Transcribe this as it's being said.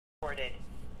Recorded.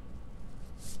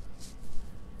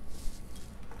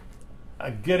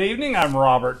 Good evening, I'm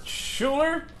Robert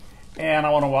Schuller, and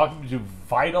I want to welcome you to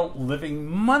Vital Living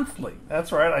Monthly.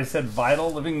 That's right, I said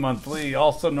Vital Living Monthly,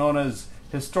 also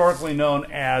historically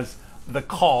known as The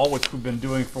Call, which we've been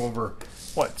doing for over,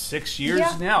 6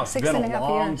 years now? It's been a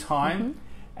long time. Mm-hmm.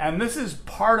 And this is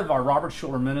part of our Robert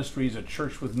Schuller Ministries, a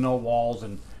church with no walls,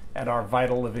 and our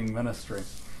Vital Living Ministry.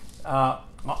 On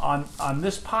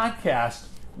this podcast,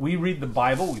 we read the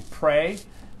Bible, we pray,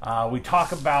 we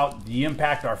talk about the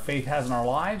impact our faith has in our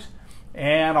lives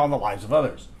and on the lives of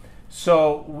others.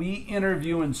 So we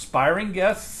interview inspiring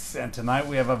guests, and tonight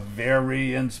we have a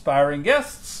very inspiring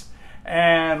guest,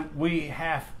 and we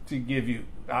have to give you,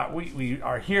 we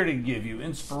are here to give you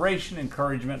inspiration,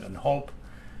 encouragement, and hope.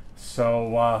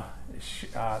 So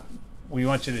we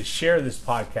want you to share this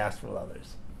podcast with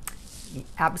others.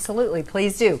 Absolutely,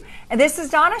 please do. And this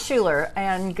is Donna Schuller,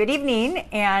 and good evening,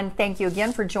 and thank you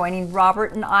again for joining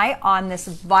Robert and I on this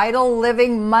Vital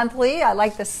Living Monthly. I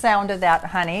like the sound of that,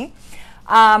 honey.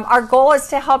 Our goal is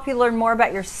to help you learn more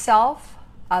about yourself,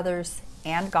 others,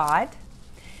 and God.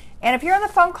 And if you're on the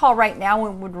phone call right now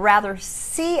and would rather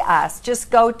see us, just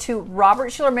go to Robert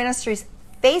Schuller Ministries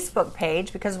Facebook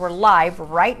page, because we're live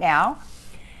right now.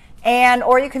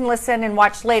 Or you can listen and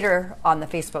watch later on the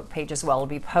Facebook page as well. It'll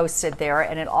be posted there,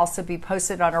 and it'll also be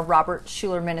posted on our Robert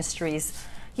Schuller Ministries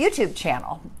YouTube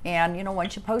channel. And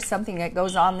once you post something, it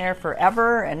goes on there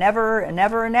forever and ever and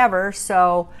ever and ever.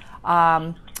 So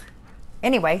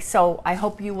anyway, so I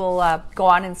hope you will go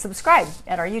on and subscribe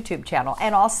at our YouTube channel,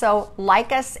 and also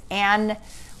like us and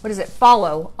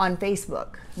follow on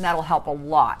Facebook. And that'll help a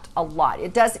lot.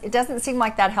 It doesn't seem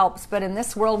like that helps, but in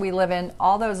this world we live in,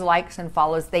 all those likes and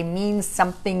follows, they mean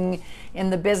something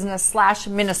in the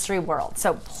business/ministry world.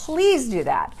 So please do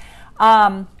that.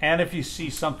 And if you see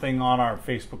something on our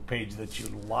Facebook page that you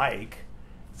like,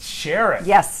 share it.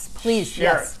 Yes, please.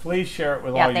 Share it. Please share it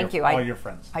with all your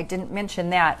friends. I didn't mention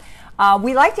that.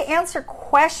 We like to answer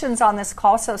questions on this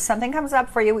call, so if something comes up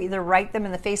for you, either write them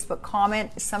in the Facebook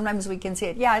comment. Sometimes we can see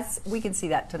it. Yeah, we can see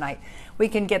that tonight. We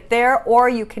can get there, or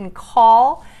you can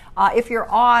call. If you're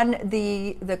on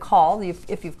the call,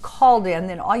 if you've called in,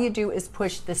 then all you do is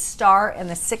push the star and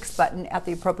the 6 button at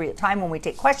the appropriate time when we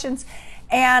take questions.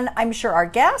 And I'm sure our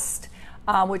guest,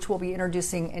 which we'll be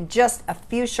introducing in just a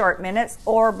few short minutes,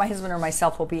 or my husband or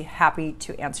myself will be happy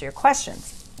to answer your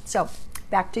questions. So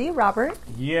back to you, Robert.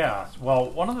 Yeah. Well,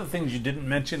 one of the things you didn't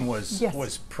mention was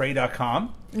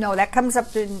pray.com. No, that comes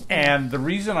up in... And the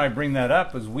reason I bring that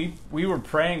up is we were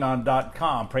praying on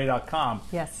pray.com.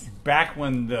 Yes. Back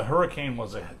when the hurricane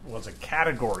was a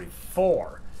Category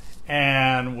 4,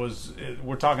 and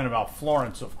we're talking about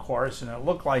Florence, of course, and it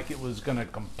looked like it was going to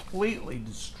completely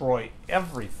destroy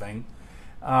everything.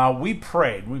 We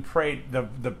prayed.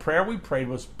 The prayer we prayed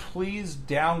was, please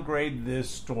downgrade this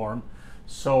storm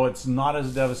so it's not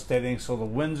as devastating, so the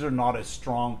winds are not as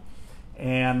strong.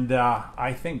 And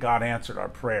I think God answered our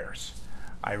prayers.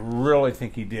 I really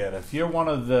think He did. If you're one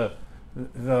of the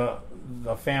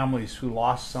families who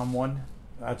lost someone,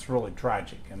 that's really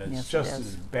tragic, and it's just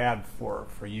as bad for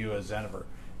you as ever.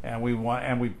 And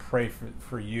we pray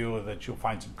for you that you'll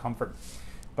find some comfort.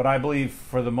 But I believe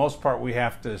for the most part we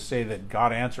have to say that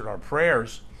God answered our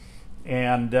prayers.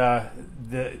 And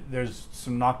there's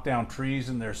some knocked down trees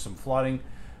and there's some flooding,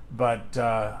 but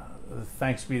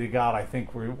thanks be to God, I think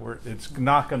it's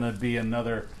not going to be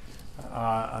another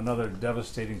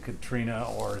devastating Katrina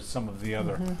or some of the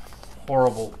other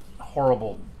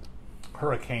horrible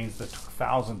hurricanes that took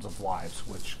thousands of lives,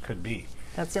 which could be.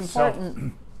 That's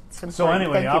important. So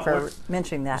anyway, thank you for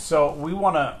mentioning that. So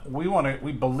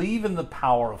we believe in the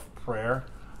power of prayer.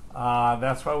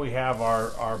 That's why we have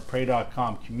our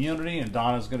pray.com community, and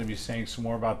Donna's going to be saying some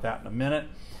more about that in a minute.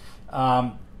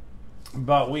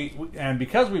 But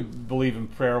because we believe in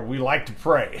prayer, we like to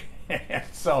pray.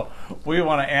 So we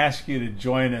want to ask you to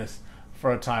join us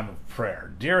for a time of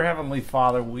prayer. Dear Heavenly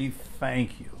Father, we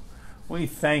thank you. We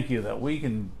thank you that we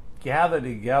can gather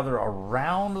together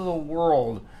around the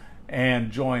world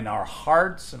and join our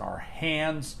hearts and our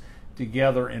hands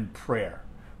together in prayer.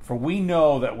 For we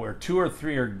know that where 2 or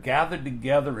 3 are gathered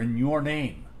together in your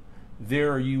name,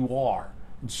 there you are.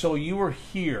 And so you are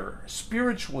here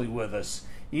spiritually with us.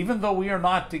 Even though we are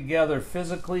not together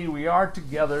physically, we are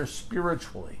together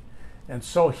spiritually. And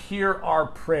so hear our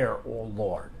prayer, O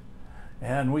Lord.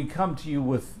 And we come to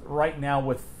you right now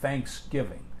with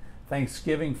thanksgiving.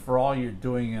 Thanksgiving for all you're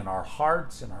doing in our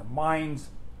hearts, in our minds,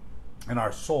 and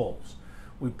our souls.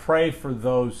 We pray for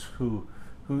those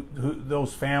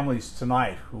those families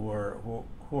tonight who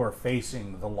are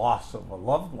facing the loss of a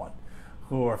loved one,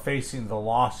 who are facing the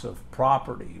loss of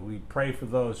property. We pray for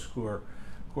those who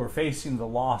are facing the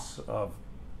loss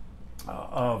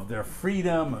of their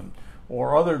freedom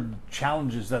or other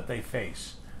challenges that they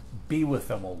face. Be with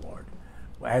them, O Lord.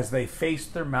 As they face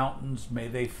their mountains, may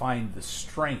they find the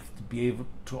strength to be able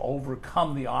to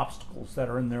overcome the obstacles that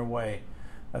are in their way,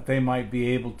 that they might be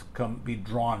able to be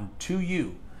drawn to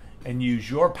you and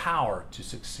use your power to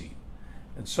succeed.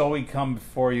 And so we come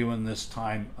before you in this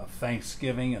time of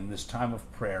thanksgiving and this time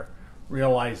of prayer,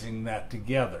 realizing that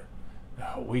together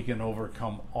we can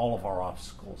overcome all of our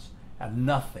obstacles, and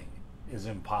nothing is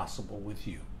impossible with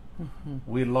you. Mm-hmm.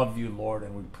 We love you, Lord,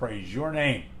 and we praise your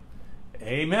name.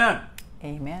 Amen.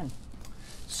 Amen.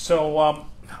 So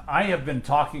I have been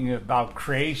talking about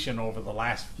creation over the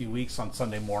last few weeks on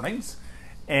Sunday mornings,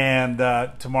 and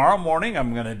tomorrow morning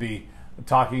I'm going to be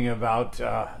talking about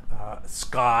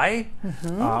sky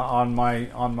on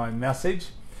my message.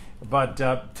 But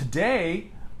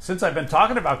today, since I've been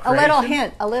talking about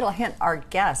creation, a little hint. Our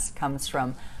guest comes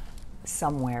from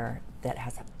somewhere that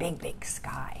has a big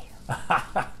sky.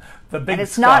 The big and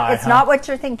it's sky. It's not what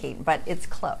you're thinking, but it's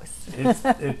close.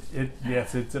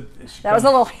 Yes, it's a. That was a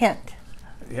little hint.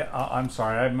 Yeah, I'm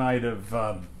sorry. I might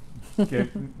have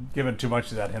given too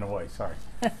much of that hint away. Sorry.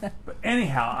 But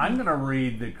anyhow, I'm going to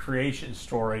read the creation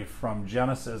story from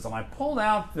Genesis, and I pulled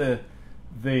out the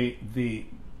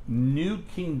New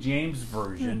King James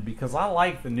Version because I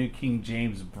like the New King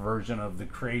James Version of the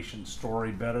creation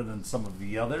story better than some of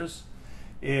the others.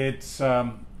 It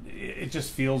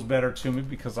just feels better to me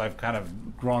because I've kind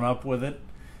of grown up with it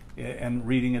and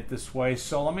reading it this way.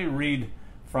 So let me read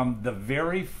from the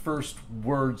very first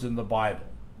words in the Bible.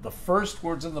 The first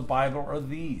words in the Bible are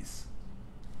these: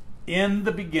 in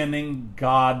the beginning,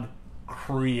 God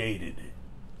created.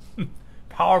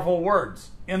 Powerful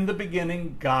words. In the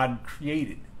beginning, God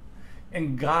created.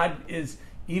 And God is,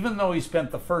 even though he spent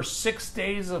the first 6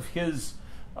 days of his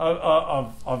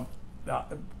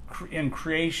in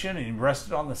creation and he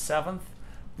rested on the seventh,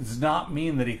 does not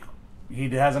mean that he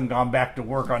hasn't gone back to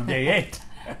work on day 8.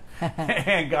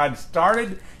 And God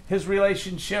started his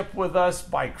relationship with us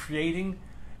by creating,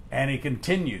 and he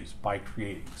continues by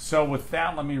creating. So with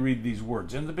that, let me read these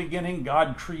words. In the beginning,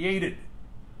 God created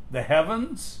the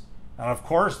heavens, and of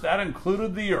course that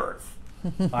included the earth.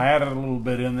 I added a little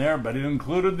bit in there, but it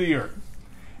included the earth.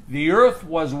 The earth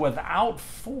was without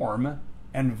form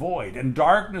and void, and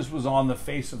darkness was on the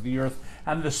face of the earth,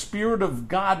 and the Spirit of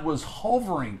God was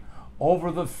hovering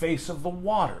over the face of the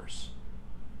waters.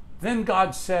 Then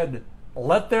God said,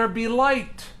 "Let there be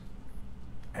light."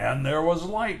 And there was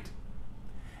light.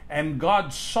 And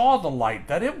God saw the light,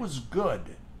 that it was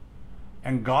good.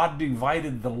 And God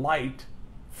divided the light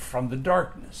from the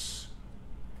darkness.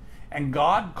 And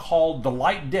God called the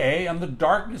light day, and the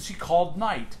darkness he called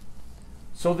night.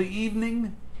 So the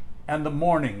evening and the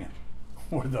morning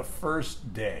were the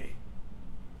first day.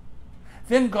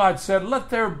 Then God said, "Let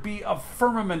there be a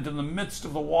firmament in the midst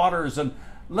of the waters, and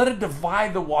let it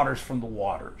divide the waters from the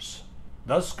waters."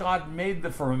 Thus God made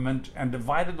the firmament and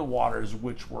divided the waters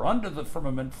which were under the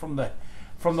firmament from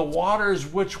the waters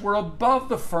which were above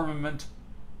the firmament,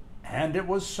 and it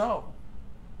was so.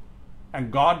 And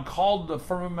God called the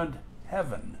firmament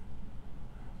heaven.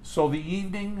 So the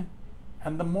evening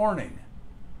and the morning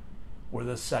were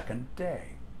the second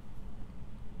day.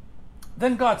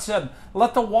 Then God said,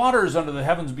 "Let the waters under the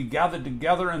heavens be gathered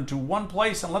together into one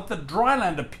place, and let the dry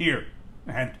land appear."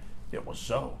 And it was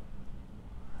so.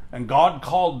 And God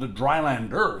called the dry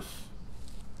land earth,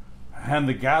 and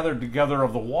the gathered together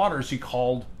of the waters he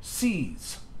called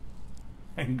seas.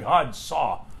 And God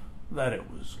saw that it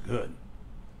was good.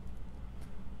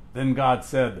 Then God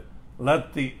said,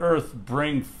 "Let the earth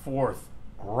bring forth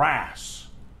grass,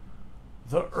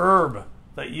 the herb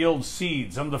that yields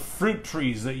seeds, and the fruit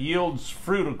trees that yields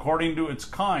fruit according to its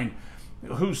kind,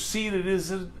 whose seed it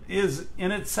is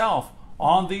in itself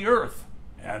on the earth."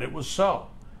 And it was so.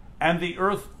 And the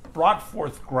earth brought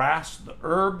forth grass, the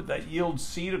herb that yields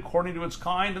seed according to its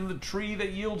kind, and the tree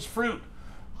that yields fruit,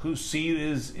 whose seed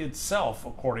is itself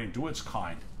according to its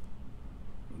kind.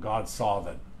 God saw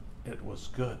that it was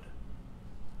good.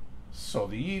 So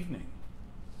the evening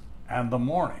and the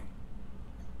morning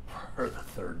were the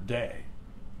third day.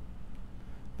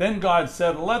 Then God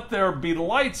said, "Let there be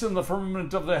lights in the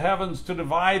firmament of the heavens to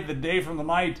divide the day from the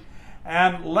night,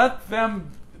 and let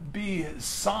them be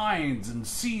signs and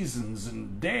seasons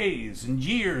and days and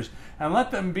years, and let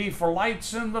them be for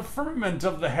lights in the firmament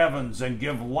of the heavens, and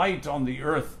give light on the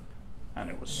earth." And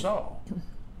it was so.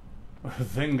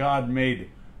 Then God made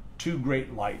 2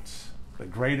 great lights, the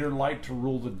greater light to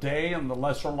rule the day, and the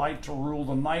lesser light to rule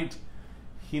the night.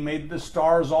 He made the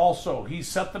stars also. He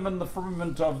set them in the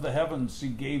firmament of the heavens. He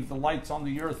gave the lights on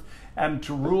the earth, and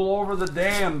to rule over the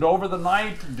day and over the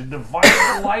night, and to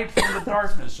divide the light from the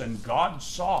darkness. And God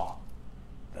saw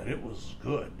that it was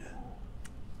good.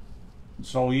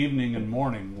 So evening and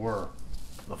morning were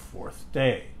the fourth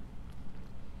day.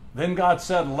 Then God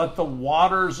said, let the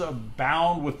waters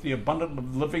abound with the abundance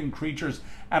of living creatures,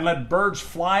 and let birds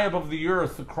fly above the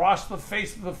earth across the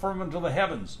face of the firmament of the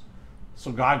heavens. So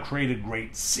God created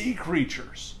great sea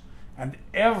creatures, and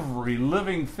every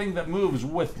living thing that moves,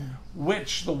 with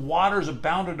which the waters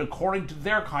abounded according to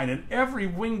their kind, and every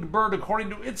winged bird according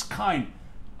to its kind.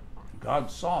 God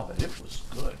saw that it was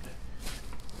good.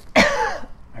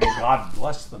 And God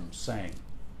blessed them, saying,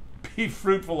 be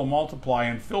fruitful and multiply,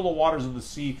 and fill the waters of the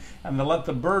sea, and let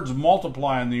the birds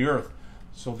multiply on the earth.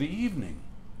 So the evening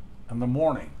and the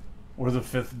morning were the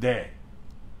fifth day.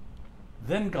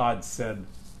 Then God said,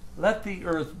 let the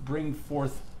earth bring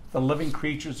forth the living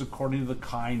creatures according to the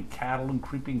kind, cattle and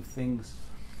creeping things,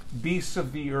 beasts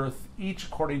of the earth, each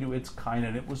according to its kind.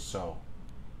 And it was so.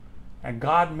 And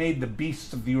God made the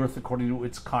beasts of the earth according to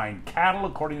its kind, cattle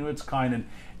according to its kind, and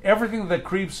everything that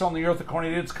creeps on the earth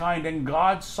according to its kind. And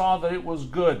God saw that it was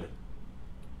good.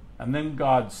 And then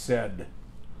God said,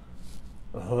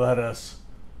 let us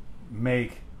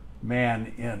make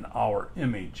man in our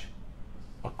image,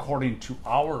 according to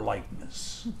our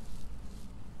likeness.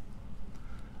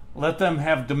 Let them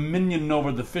have dominion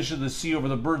over the fish of the sea, over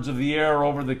the birds of the air,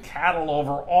 over the cattle,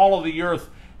 over all of the earth,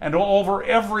 and over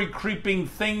every creeping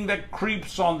thing that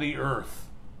creeps on the earth.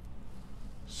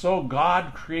 So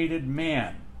God created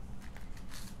man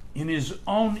in his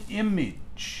own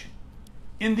image.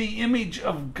 In the image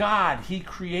of God, he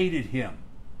created him.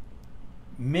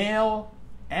 Male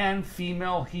and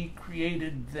female, he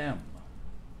created them.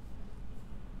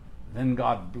 Then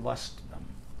God blessed them.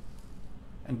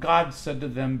 And God said to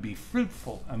them, be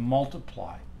fruitful and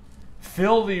multiply.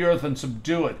 Fill the earth and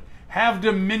subdue it. Have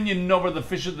dominion over the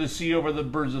fish of the sea, over the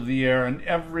birds of the air, and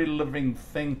every living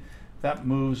thing that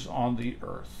moves on the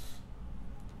earth.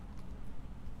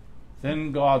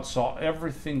 Then God saw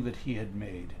everything that he had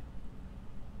made,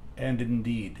 and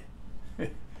indeed,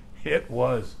 it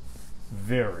was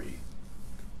very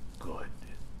good.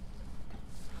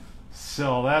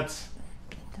 So that's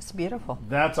beautiful.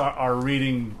 That's our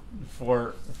reading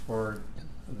for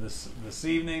this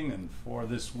evening and for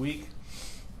this week.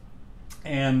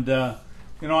 And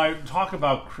I talk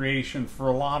about creation for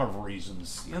a lot of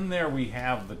reasons. In there we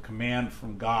have the command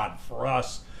from God for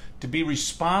us to be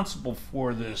responsible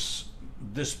for this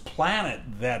planet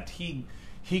that he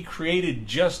created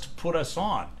just to put us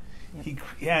on.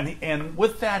 Yep. And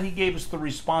with that, he gave us the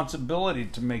responsibility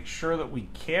to make sure that we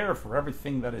care for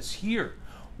everything that is here.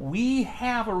 We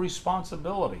have a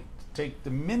responsibility to take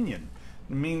dominion.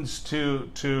 It means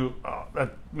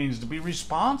that means to be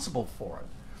responsible for it.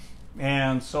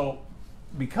 And so,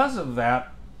 because of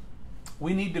that,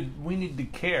 we need to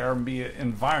care and be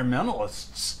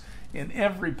environmentalists in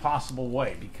every possible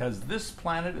way, because this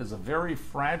planet is a very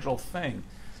fragile thing,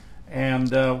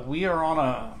 and we are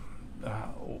on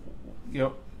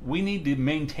we need to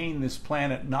maintain this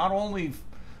planet not only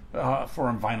for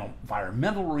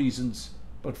environmental reasons,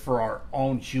 but for our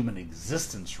own human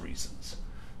existence reasons.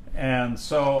 And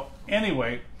so,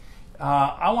 anyway,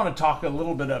 I want to talk a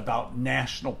little bit about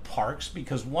national parks,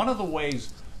 because one of the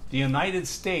ways the United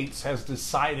States has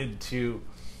decided to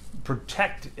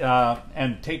protect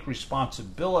and take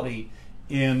responsibility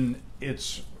in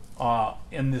its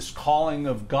in this calling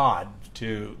of God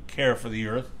to care for the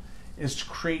earth is to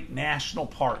create national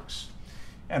parks.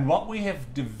 And what we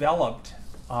have developed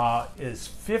is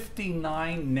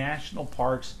 59 national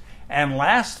parks. And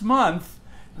last month,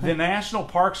 the National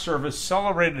Park Service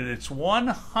celebrated its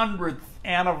 100th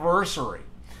anniversary.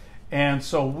 And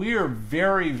so we are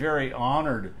very, very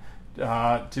honored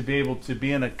to be able to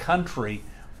be in a country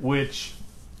which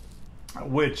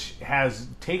has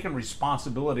taken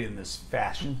responsibility in this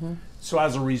fashion. Mm-hmm. So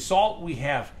as a result, we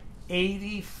have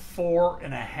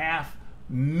 84.5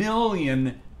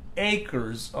 million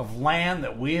acres of land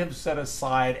that we have set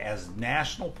aside as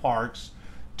national parks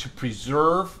to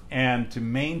preserve and to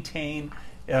maintain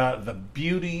the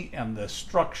beauty and the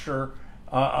structure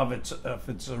of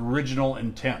its original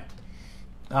intent.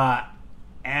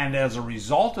 And as a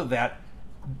result of that,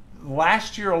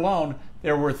 last year alone,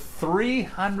 there were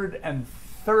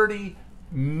 330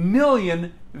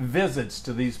 million visits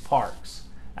to these parks.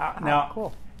 Now,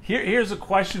 cool. Here's a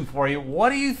question for you. What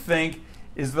do you think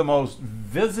is the most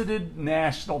visited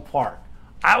national park?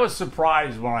 I was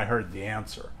surprised when I heard the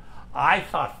answer. I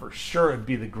thought for sure it'd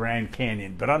be the Grand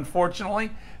Canyon, but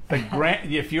unfortunately,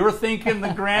 If you're thinking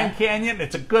the Grand Canyon,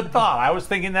 it's a good thought. I was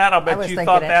thinking that. I'll bet you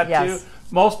thought that too.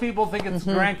 Most people think it's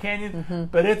the Grand Canyon,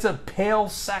 but it's a pale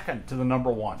second to the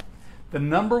number one. The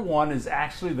number one is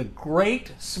actually the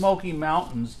Great Smoky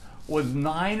Mountains with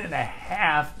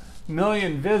 9.5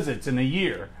 million visits in a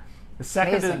year. The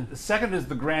second is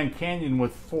the Grand Canyon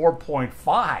with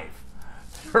 4.5.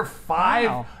 There are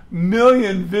 5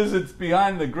 million visits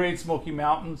behind the Great Smoky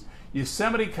Mountains.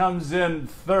 Yosemite comes in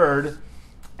third.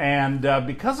 And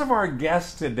because of our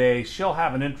guest today, she'll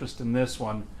have an interest in this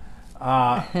one.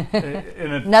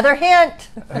 Another hint.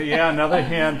 Another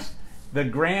hint. The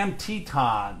Grand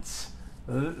Tetons.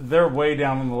 They're way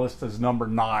down on the list as number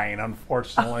 9,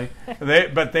 unfortunately.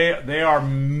 But they are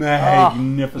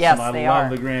magnificent. Yes, I they love are.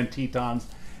 the Grand Tetons.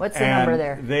 What's the number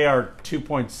there? They are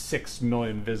 2.6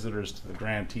 million visitors to the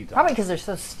Grand Tetons. Probably because they're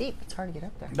so steep. It's hard to get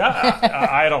up there.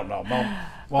 I don't know.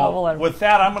 Well, with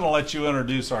that, I'm going to let you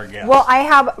introduce our guest. Well, I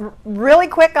have, really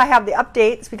quick, I have the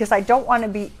updates because I don't want to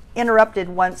be interrupted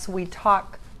once we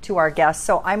talk to our guests.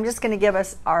 So I'm just going to give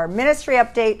us our ministry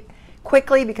update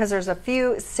quickly because there's a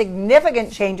few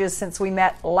significant changes since we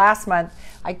met last month.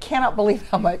 I cannot believe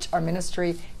how much our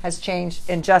ministry has changed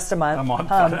in just a month. We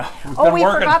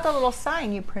forgot the little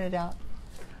sign you printed out.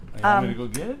 You want me to go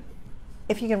get it?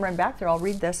 If you can run back there, I'll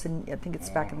read this, and I think it's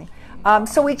back in the.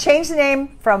 So we changed the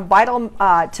name from Vital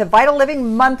to Vital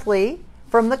Living Monthly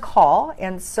from the call,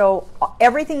 and so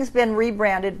everything's been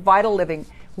rebranded Vital Living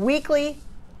Weekly,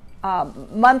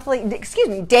 monthly. Excuse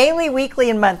me, daily, weekly,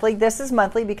 and monthly. This is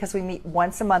monthly because we meet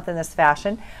once a month in this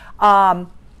fashion.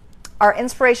 Our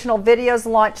inspirational videos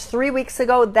launched 3 weeks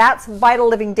ago. That's Vital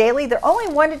Living Daily. They're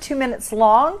only 1 to 2 minutes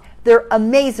long. They're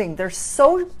amazing. They're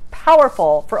so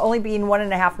powerful for only being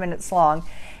 1.5 minutes long.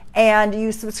 And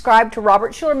you subscribe to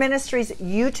Robert Schuller Ministries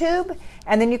YouTube,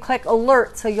 and then you click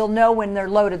alert so you'll know when they're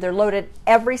loaded. They're loaded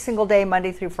every single day,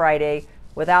 Monday through Friday,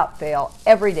 without fail,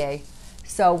 every day.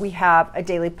 So we have a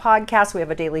daily podcast, we have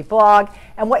a daily blog,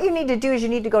 and what you need to do is you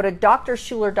need to go to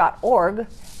drschuller.org,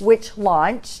 which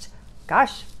launched,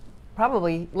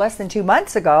 probably less than 2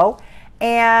 months ago.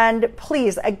 And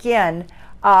please, again,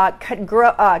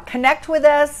 connect with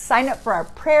us, sign up for our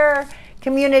prayer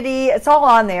community. It's all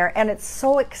on there, and it's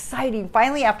so exciting.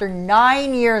 Finally, after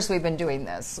 9 years we've been doing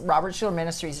this, Robert Schuller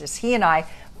Ministries, just he and I,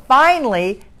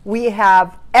 finally we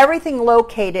have everything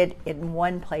located in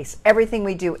one place. Everything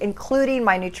we do, including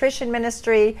my nutrition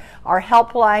ministry, our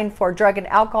helpline for drug and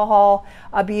alcohol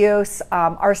abuse,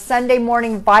 our Sunday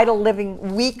morning Vital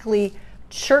Living weekly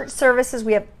church services.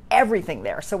 We have everything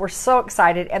there. So we're so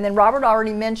excited. And then Robert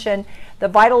already mentioned the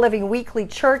Vital Living Weekly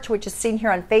Church, which is seen here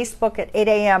on Facebook at 8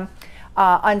 a.m.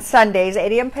 On Sundays,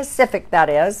 8 a.m. Pacific, that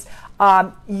is.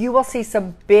 You will see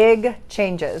some big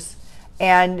changes.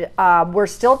 And we're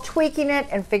still tweaking it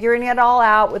and figuring it all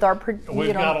out with our.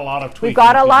 We've got a lot of tweaking. We've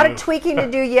got a lot of tweaking to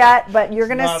do yet, but you're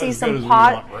going to see some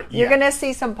you're going to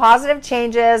see some positive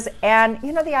changes. And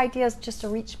the idea is just to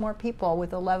reach more people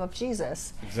with the love of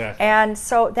Jesus. Exactly. And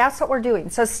so that's what we're doing.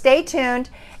 So stay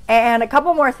tuned. And a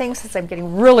couple more things, since I'm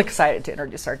getting really excited to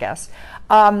introduce our guest.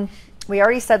 We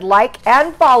already said like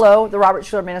and follow the Robert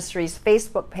Schuller Ministries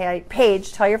Facebook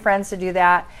page. Tell your friends to do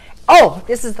that. Oh,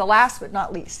 this is the last but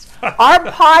not least. Our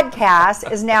podcast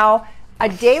is now a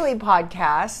daily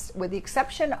podcast, with the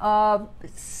exception of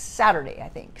Saturday, I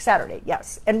think. Saturday,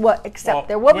 yes. And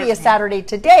there will be a Saturday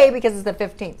today because it's the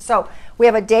 15th. So we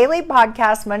have a daily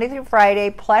podcast Monday through Friday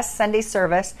plus Sunday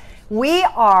service. We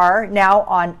are now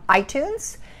on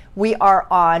iTunes. We are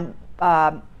on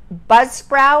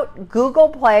Buzzsprout, Google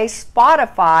Play,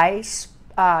 Spotify,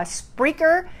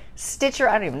 Spreaker, Stitcher.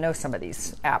 I don't even know some of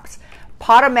these apps.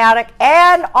 Podomatic,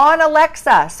 and on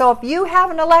Alexa. So if you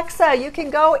have an Alexa, you can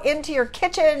go into your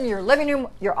kitchen, your living room,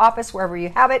 your office, wherever you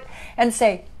have it, and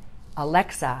say,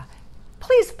 Alexa,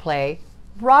 please play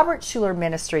Robert Schuller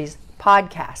Ministries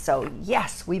podcast. So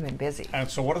yes, we've been busy. And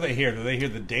so what do they hear? Do they hear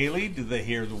the daily? Do they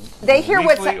hear the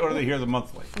weekly, or do they hear the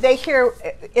monthly? They hear,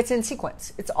 it's in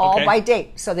sequence. It's all by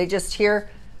date. So they just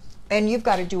hear, and you've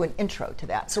got to do an intro to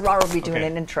that. So Robert will be doing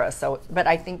an intro. So, but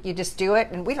I think you just do it,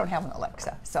 and we don't have an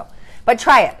Alexa. So, but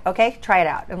try it, okay? Try it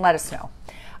out and let us know.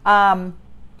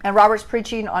 And Robert's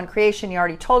preaching on creation. He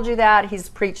already told you that. He's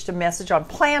preached a message on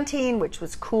planting, which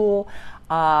was cool.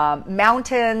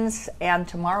 Mountains, and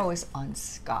tomorrow is on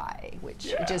sky,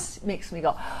 which just makes me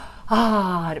go,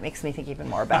 and it makes me think even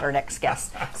more about our next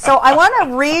guest. So I want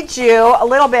to read you a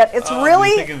little bit. It's really...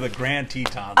 You're thinking of the Grand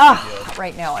Tetons.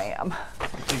 Right now I am. You're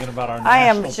thinking about our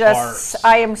national parks.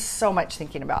 I am so much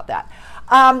thinking about that.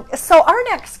 So our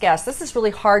next guest, this is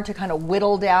really hard to kind of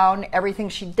whittle down everything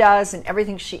she does and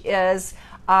everything she is.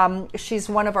 She's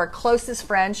one of our closest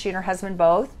friends, she and her husband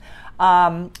both.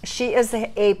 She is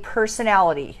a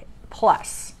personality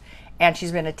plus. And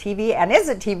she's been a TV and is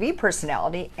a TV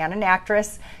personality and an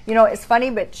actress. You know, it's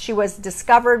funny, but she was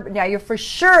discovered. Now, you're for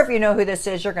sure, if you know who this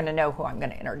is, you're going to know who I'm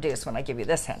going to introduce when I give you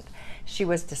this hint. She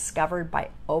was discovered by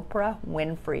Oprah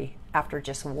Winfrey after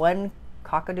just one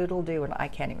cock-a-doodle-doo, and I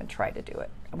can't even try to do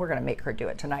it. We're going to make her do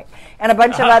it tonight, and a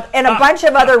bunch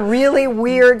of other really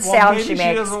weird sounds she makes.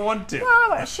 She doesn't want to.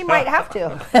 Well, she might have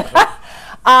to.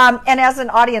 And as an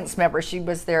audience member, she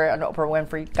was there, and Oprah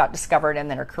Winfrey got discovered, and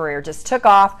then her career just took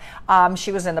off.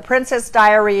 She was in The Princess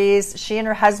Diaries. She and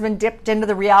her husband dipped into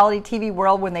the reality TV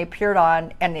world when they appeared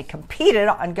on, and they competed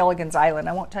on Gilligan's Island.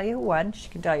 I won't tell you who won. She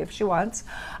can tell you if she wants.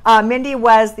 Mindy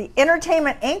was the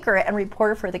entertainment anchor and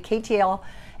reporter for the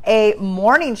KTLA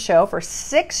morning show for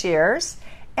 6 years.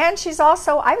 And she's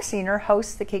also, I've seen her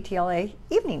host the KTLA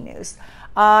Evening News.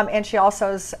 And she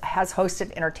also has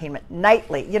hosted Entertainment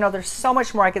Nightly. You know, there's so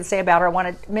much more I can say about her. I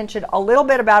want to mention a little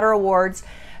bit about her awards.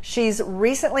 She's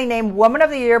recently named Woman of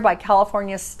the Year by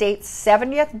California State's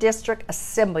 70th District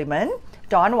Assemblyman,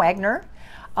 Don Wagner.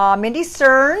 Mindy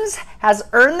Stearns has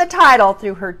earned the title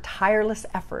through her tireless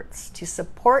efforts to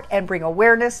support and bring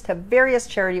awareness to various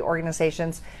charity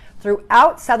organizations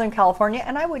throughout Southern California,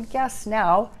 and I would guess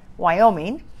now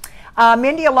Wyoming.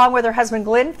 Mindy, along with her husband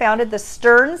Glenn, founded the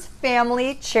Stearns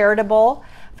Family Charitable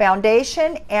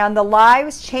Foundation and the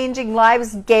Lives Changing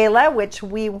Lives Gala, which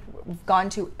we've gone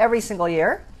to every single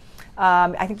year.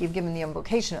 I think you've given the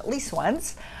invocation at least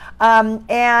once.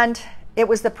 And it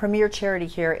was the premier charity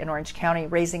here in Orange County,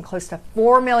 raising close to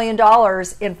 $4 million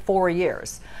in 4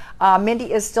 years.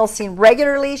 Mindy is still seen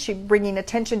regularly. She's bringing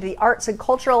attention to the arts and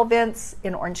cultural events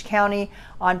in Orange County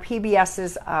on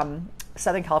PBS's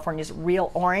Southern California's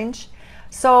Real Orange.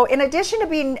 So in addition to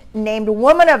being named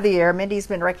Woman of the Year, Mindy's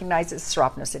been recognized as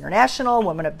Soroptimist International,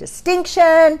 Woman of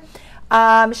Distinction.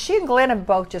 She and Glenn have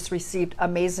both just received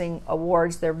amazing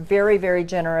awards. They're very, very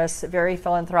generous, very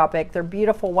philanthropic. They're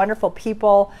beautiful, wonderful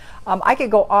people. I could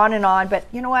go on and on, but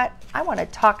you know what? I want to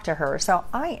talk to her, so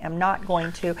I am not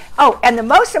going to. Oh, and the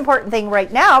most important thing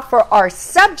right now for our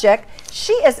subject,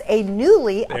 she is a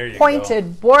newly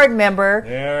appointed board member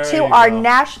to our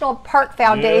National Park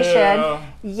Foundation. Yeah.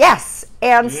 Yes,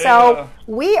 and so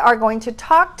we are going to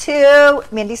talk to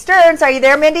Mindy Stearns. Are you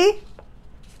there, Mindy?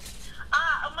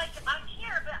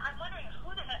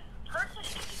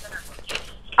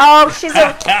 Oh, she's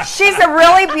a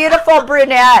really beautiful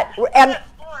brunette, and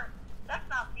that's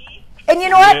not me. And you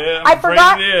know what? Yeah, I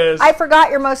forgot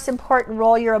your most important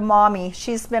role. You're a mommy.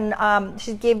 She's been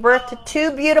she gave birth to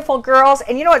 2 beautiful girls,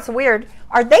 and you know what's weird?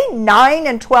 Are they 9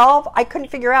 and 12? I couldn't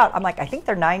figure out. I'm like, I think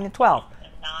they're 9 and 12.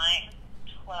 9,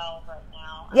 12 right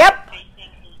now. Yep. I'm facing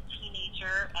a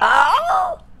teenager.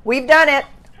 Oh, we've done it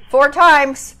 4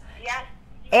 times. Yes.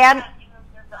 And I'm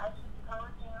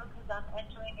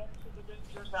entering into the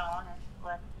danger zone, and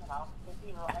when,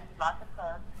 you know, and lots of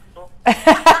cars.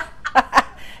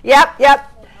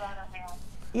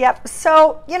 Yep.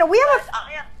 So, you know, we have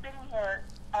I am sitting here,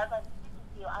 as I'm speaking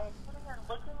to you, I am sitting here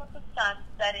looking at the sun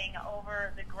setting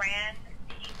over the Grand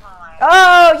Teton.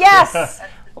 Oh, yes. That's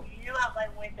the view out my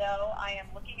window. I am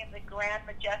looking at the grand,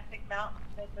 majestic mountains,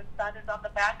 and the sun is on the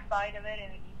back side of it,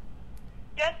 and it's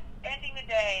just ending the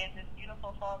day in this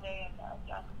beautiful fall day in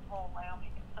Johnson's Hole, Wyoming.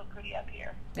 So pretty up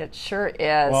here. It sure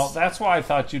is. Well, that's why I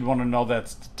thought you'd want to know that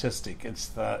statistic. It's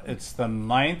the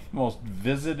 9th most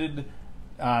visited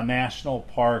national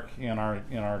park in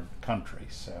our country.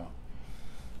 So.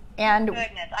 And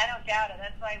goodness, I don't doubt it.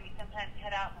 That's why we sometimes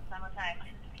head out in the summertime.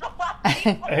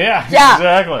 yeah,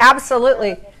 exactly.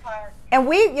 Absolutely. And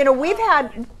we've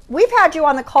had you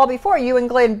on the call before, you and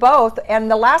Glenn both, and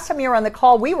the last time you were on the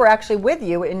call, we were actually with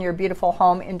you in your beautiful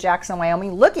home in Jackson,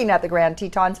 Wyoming, looking at the Grand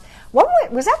Tetons.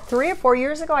 Was that 3 or 4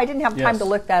 years ago? I didn't have time to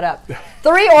look that up.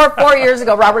 3 or 4 years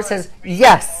ago, Robert says,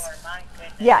 yes.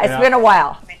 Yeah, it's been a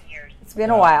while. It's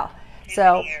been a while.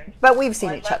 So, but we've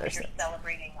seen each other since.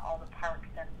 Celebrating all the parks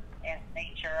and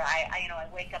nature. I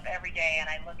wake up every day and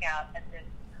I look out at this.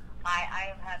 I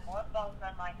have had more photos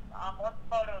on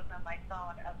my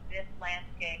phone of this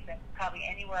landscape than probably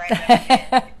anywhere I've ever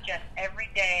been. Just every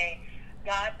day,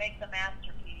 God makes a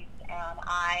masterpiece, and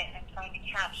I am trying to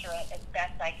capture it as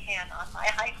best I can on my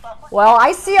iPhone. Well,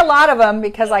 I see a lot of them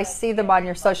because I see them on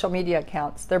your social media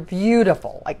accounts. They're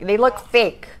beautiful. Like, they look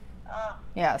fake.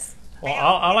 Yes.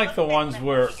 Well, I like the ones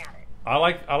where I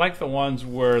like the ones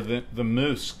where the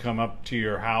moose come up to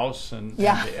your house and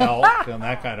the elk and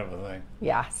that kind of a thing.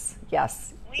 Yes.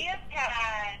 We have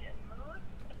had moose,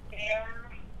 bear,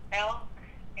 elk,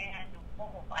 and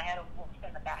wolf. I had a wolf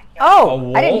in the backyard.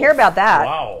 Oh, I didn't hear about that.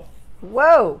 Wow.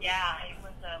 Whoa. Yeah, it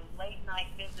was a late night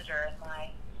visitor, and my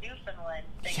Newfoundland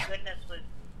thank goodness,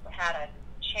 had a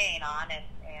chain on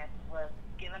and was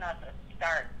giving us a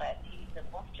start. But the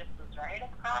wolf just was right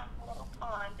across the little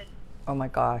pond. And, oh my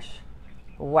gosh.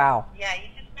 Wow. yeah, you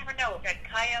just never know. We've got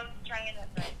coyotes trying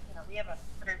to, we have a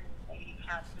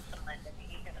 180-pound Newfoundland, and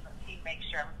he makes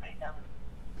sure everybody knows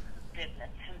his business,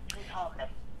 who's home is.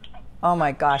 Oh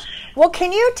my gosh. Well,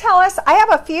 can you tell us, I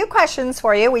have a few questions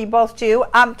for you. We both do.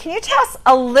 Can you tell us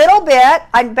a little bit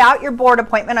about your board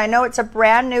appointment? I know it's a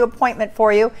brand new appointment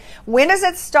for you. When does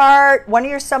it start? What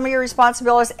are some of your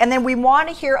responsibilities? And then we want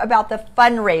to hear about the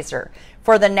fundraiser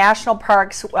for the national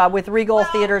parks with Regal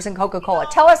Theaters and Coca-Cola.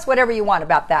 Tell us whatever you want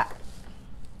about that.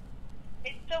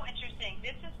 It's so interesting.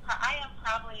 I am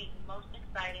probably most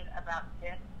excited about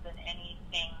this than any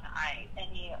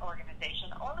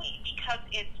organization, only because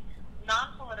it's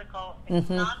non-political, it's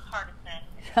nonpartisan,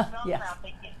 it's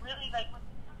philanthropic. It really, like with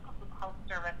the Health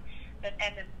Service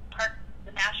and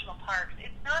the national parks,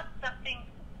 it's not something.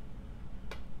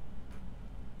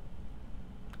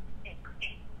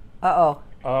 Uh-oh.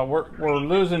 We're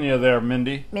losing you there,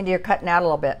 Mindy. Mindy, you're cutting out a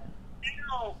little bit.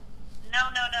 No. You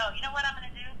know what I'm going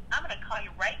to do? I'm going to call you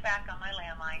right back on my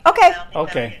landline. Okay.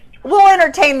 Okay. We'll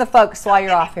entertain the folks while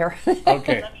you're off here.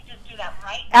 Okay. Let me just do that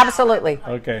right now. Absolutely.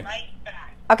 Okay. Right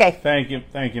back. Okay. Thank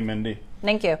you, Mindy.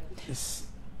 Thank you.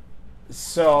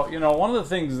 So, one of the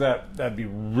things that'd be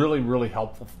really, really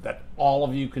helpful that all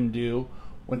of you can do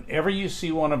whenever you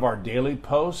see one of our daily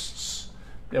posts,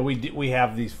 that we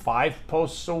have these 5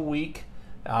 posts a week,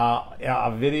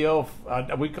 a video.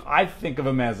 I think of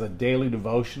them as a daily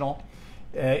devotional.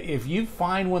 If you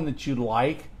find one that you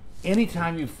like,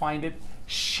 anytime you find it,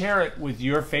 share it with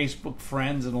your Facebook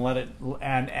friends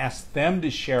and ask them to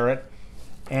share it.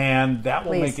 And that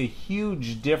will make a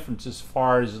huge difference as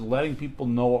far as letting people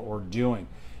know what we're doing.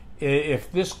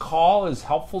 If this call is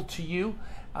helpful to you,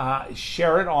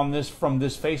 share it from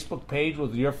this Facebook page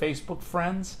with your Facebook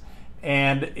friends.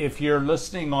 And if you're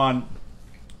listening on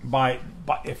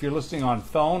if you're listening on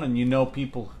phone and you know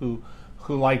people who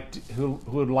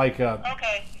would like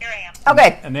Okay, here I am.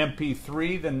 Okay. an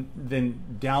MP3, then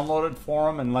download it for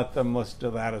them and let them listen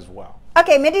to that as well.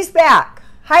 Okay, Mindy's back.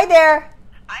 Hi there.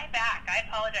 I'm back. I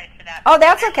apologize for that. Oh,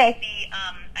 that's okay.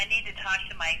 I need to talk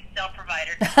to my cell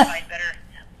provider to provide better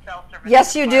cell service.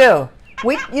 Yes, you do.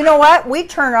 You know what? We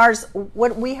turn ours.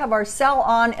 We have our cell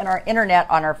on and our internet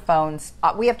on our phones.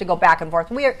 We have to go back and forth.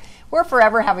 We're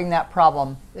forever having that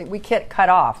problem. We get cut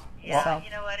off. Yeah, So. you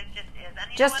know what? It just is.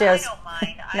 And Just you know what? is. I don't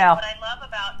mind. No. What I love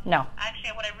about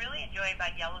actually, what I really enjoy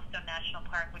about Yellowstone National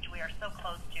Park, which we are so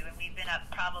close to, and we've been up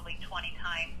probably 20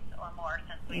 times or more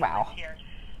since we lived here,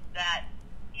 that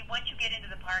once you get into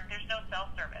the park, there's no cell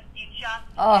service. You just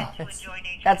get to enjoy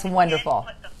nature. That's wonderful.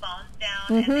 Put the phones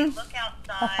down and they look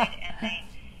outside and they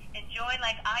enjoy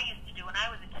like I used to do when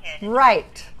I was a kid.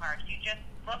 Right. Parks. You just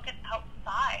look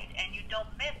outside and you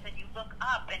don't miss and you look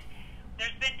up. And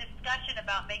there's been discussion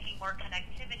about making more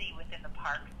connectivity within the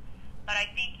parks. But I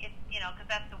think it's, because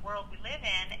that's the world we live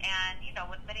in. And,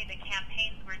 with many of the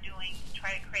campaigns we're doing to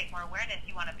try to create more awareness,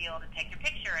 you want to be able to take your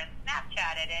picture and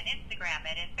Snapchat it and Instagram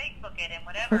it and Facebook it and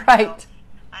whatever. Right. So,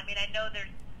 I mean, I know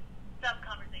there's some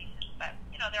conversations, but,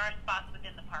 there are spots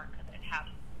within the park that have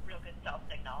real good cell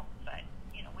signal. But,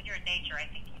 when you're in nature, I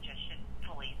think you just should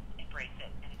fully embrace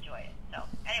it and enjoy it. So,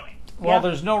 anyway. Well,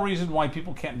 there's no reason why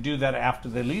people can't do that after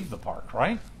they leave the park,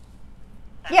 right?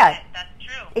 That's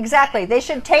true. Exactly. They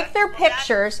should take their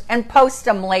pictures and post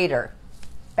them later,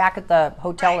 back at the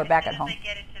hotel or back at home. They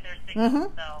get into their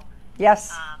signal, so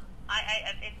yes.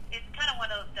 It's kind of one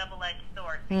of those double-edged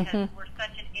swords because we're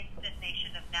such an instant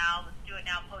nation of now. Let's do it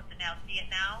now, post it now, see it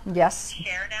now. Yes.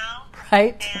 Share now.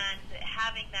 Right. And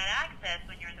having that access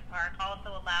when you're in the park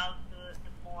also allows the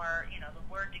more, the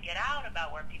word to get out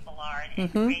about where people are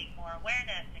and create more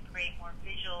awareness and create more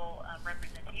visual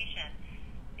representation.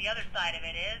 The other side of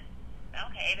it is,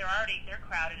 okay, they're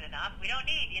crowded enough. We don't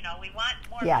need, we want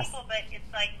more people, but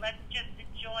it's like, let's just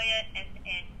enjoy it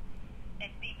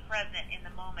and be present in the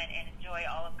moment and enjoy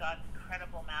all of God's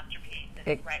incredible masterpiece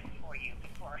that's right before you,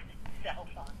 before cell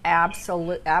phone.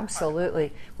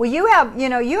 Absolutely. Well, you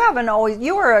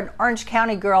were an Orange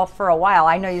County girl for a while.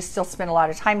 I know you still spend a lot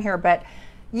of time here, but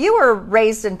you were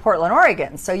raised in Portland,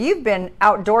 Oregon, so you've been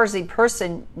outdoorsy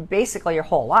person basically your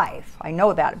whole life. I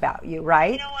know that about you,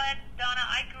 right? You know what, Donna?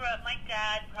 I grew up. My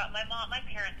dad, my mom, my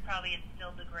parents probably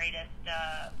instilled the greatest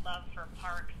love for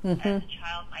parks as a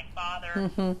child. My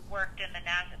father worked in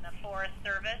the Forest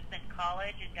Service in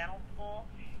college and dental school,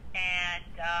 and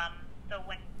so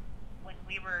when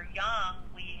we were young,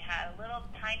 we had a little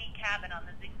tiny cabin on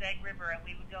the Zigzag River, and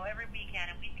we would go every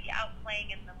weekend, and we'd be out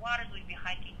playing in the waters. We'd be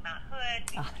hiking Mount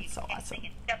Hood. We'd be camping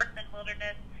in Jefferson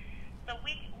Wilderness.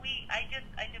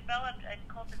 I developed and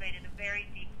cultivated a very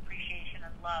deep appreciation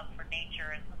and love for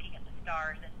nature and looking at the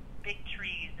stars and big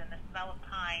trees and the smell of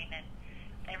pine and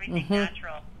everything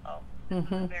natural. So this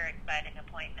was a very exciting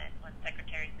appointment when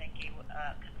Secretary Zinke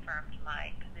confirmed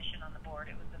my position on the board.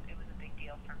 It was a big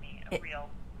deal for me, a real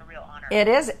honor. It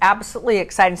is absolutely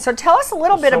exciting. So tell us a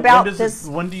little bit about this.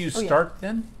 When do you start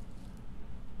then?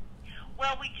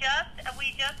 Well,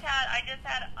 I just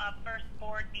had a first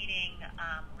board meeting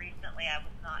recently. I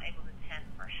was not able to attend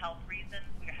for health reasons.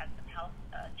 We had some health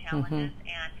challenges,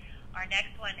 and our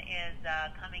next one is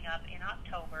coming up in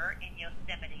October in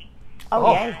Yosemite.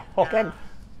 Oh, yeah. Good.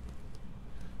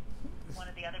 One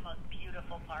of the other most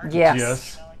beautiful parks. Yes. You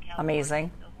know, in California.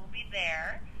 Amazing. So we'll be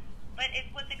there. But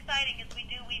what's exciting is we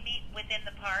meet within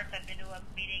the parks. I've been to a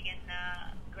meeting in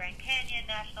Grand Canyon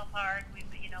National Park. We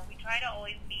try to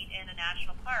always meet in a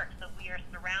national park, so we are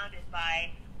surrounded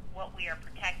by what we are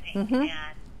protecting,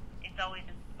 and it's always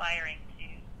inspiring to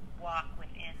walk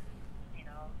within,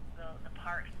 the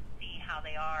parks and see how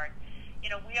they are.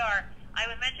 I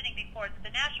was mentioning before, it's the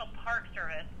National Park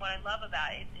Service. What I love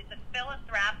about it, it's a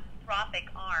philanthropic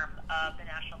arm of the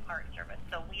National Park Service.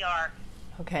 So we are,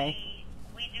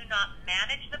 we do not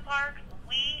manage the parks.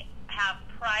 We have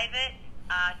private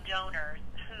donors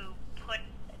who put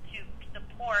to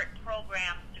support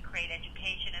programs to create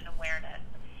education and awareness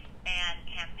and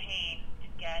campaigns to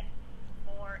get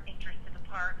more interest in the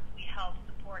parks. We help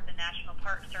support the National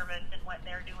Park Service and what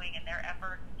they're doing in their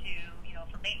efforts to,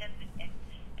 for maintenance and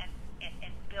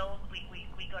build.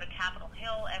 We go to Capitol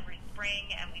Hill every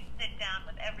spring and we sit down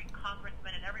with every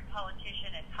congressman and every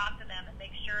politician and talk to them and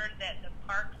make sure that the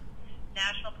parks,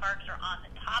 national parks, are on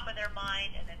the top of their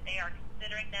mind and that they are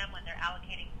considering them when they're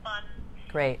allocating funds.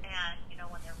 Great. And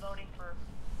when they're voting for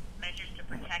measures to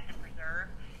protect and preserve.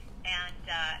 And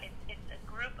it's a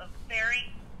group of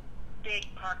very big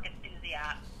park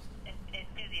enthusiasts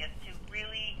who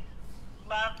really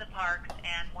love the parks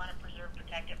and want to preserve,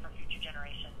 protect it for future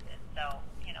generations. And so,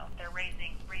 they're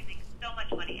raising so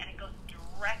much money, and it goes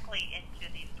directly into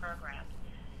these programs.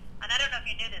 And I don't know if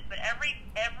you knew this, but every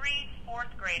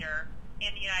fourth grader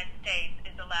in the United States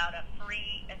is allowed a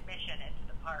free admission into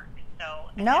the park. So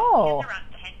kids around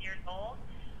 10 years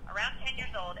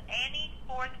old, any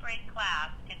fourth grade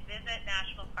class can visit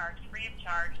national parks free of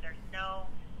charge. There's no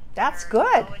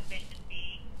admission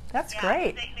fee. That's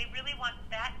great. They really want,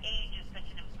 that age is such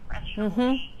an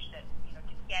impressionable age that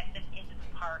to get them into the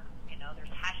park.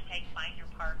 There's hashtag Find Your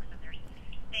Parks, and there's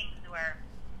things where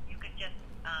you could just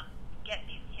get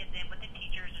these kids in with the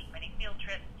teachers. There's many field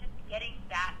trips. Just getting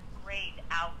that grade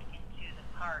out into the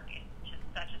park is just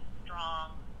such a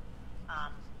strong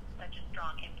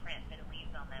imprint that it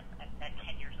leaves on them at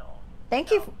 10 years old.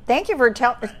 Thank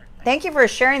you for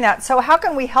sharing that. So how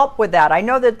can we help with that? I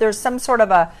know that there's some sort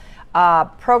of a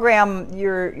program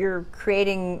you're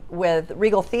creating with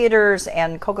Regal Theaters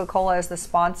and Coca-Cola as the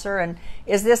sponsor, and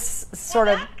is this sort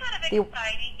of that's kind of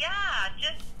exciting?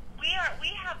 Yeah, we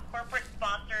have corporate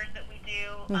sponsors that we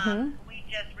do. We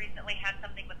just recently had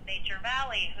something with Nature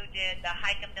Valley, who did the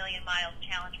Hike a Million Miles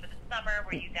Challenge for the summer,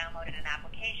 where you downloaded an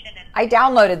application and I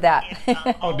downloaded that.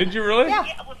 Oh, did you really? Yeah.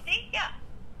 Well, see, yeah.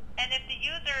 And if the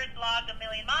users logged 1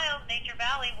 million miles, Nature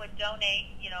Valley would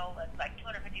donate, it's like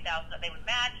 $250,000 that they would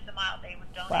match the mile they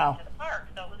would donate to the park.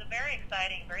 So it was a very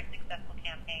exciting, very successful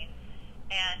campaign.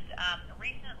 And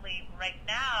recently, right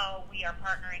now, we are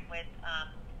partnering with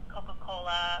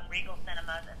Coca-Cola, Regal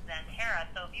Cinemas, and Xanterra.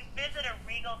 So if you visit a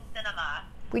Regal Cinema,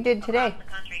 we did today. Across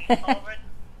the country, over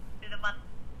through the month.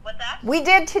 What's that? We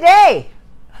did today,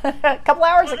 a couple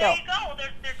hours ago. There you go.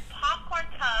 There's popcorn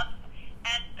tubs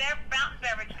and fountain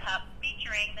beverage cups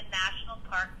featuring the National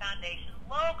Park Foundation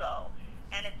logo.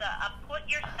 And it's a Put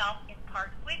Yourself in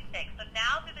Park sweepstakes. So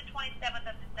now through the 27th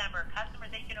of December,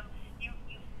 customers, you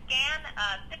scan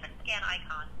a sip and scan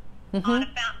icon on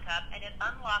a fountain cup, and it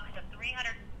unlocks a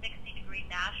 360-degree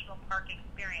national park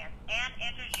experience and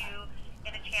enters you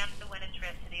in a chance to win a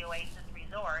trip to the Oasis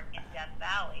Resort in Death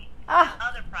Valley and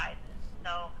other prizes.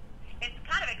 So it's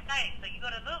kind of exciting. So you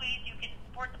go to the movies, you can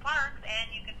support the parks,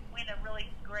 and you can win a really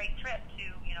great trip to,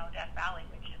 Death Valley,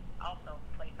 which is also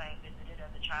a place I visited as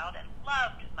a child and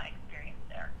loved my experience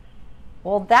there.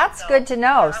 Well, that's good to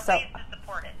know. There are ways to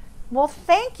support it. Well,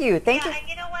 thank you. Thank you. And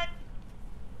you know what?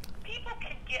 People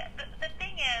can get, the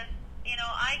thing is,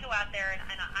 I go out there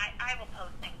and I will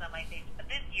post things on my Facebook. But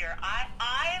this year, I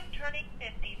am turning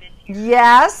 50 this year.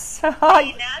 Yes.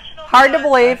 Hard to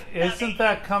believe. Isn't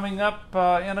that coming up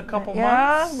in a couple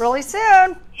months? Yeah, really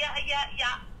soon.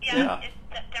 Yeah. It's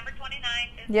September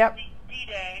 29th. It's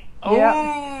D-Day. Oh.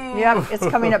 Yep, it's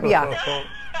coming up. Yeah.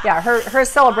 Yeah, her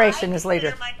celebration is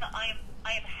later.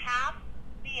 I am half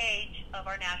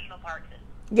our national parks is.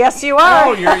 Yes, you are.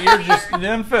 Oh, you're just an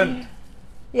infant.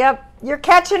 Yep, you're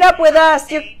catching up with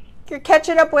us. You're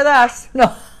catching up with us.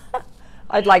 No,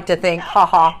 I'd like to think.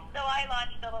 Haha. So I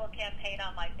launched a little campaign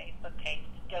on my Facebook page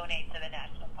to donate to the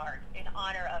national parks in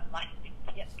honor of my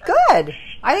 50th birthday. Good.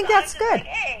 I think that's good. Like,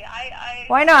 hey,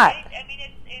 Why not? I mean,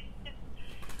 it's just,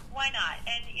 why not?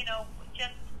 And,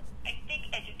 just, I think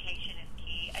education is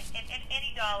key. And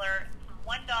any dollar, from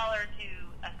 $1 to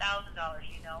 $1,000,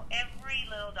 every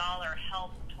little dollar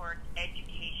helps towards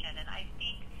education. And I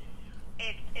think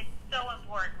it's so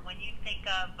important when you think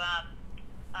of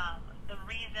the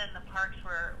reason the parks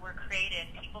were created,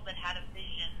 people that had a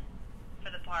vision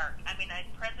for the park. I mean,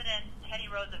 President Teddy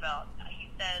Roosevelt, he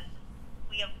says,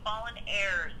 we have fallen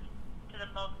heirs to the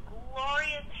most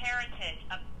glorious heritage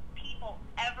a people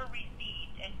ever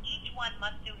received, and each one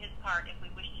must do his part if we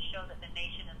wish to show that the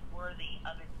nation is worthy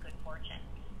of its good fortune.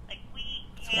 Like, we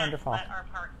can't let our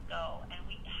parks go, and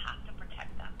we have to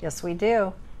protect them. Yes, we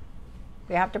do.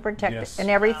 We have to protect Yes. it. And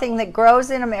everything that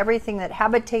grows in them, everything that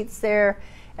habitates there,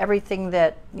 everything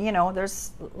that,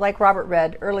 there's, like Robert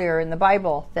read earlier in the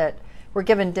Bible, that we're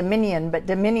given dominion, but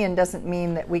dominion doesn't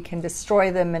mean that we can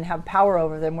destroy them and have power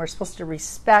over them. We're supposed to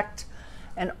respect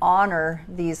and honor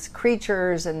these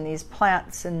creatures and these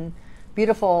plants and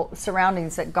beautiful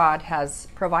surroundings that God has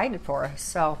provided for us.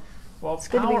 So, well, it's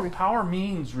good to be power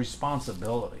means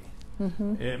responsibility.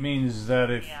 Mm-hmm. It means that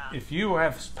if you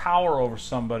have power over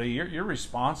somebody, you're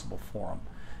responsible for them.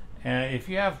 And if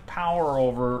you have power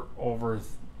over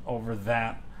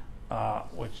that,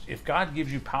 which if God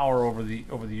gives you power over the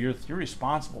earth, you're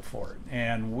responsible for it.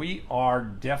 And we are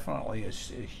definitely a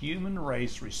human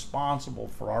race responsible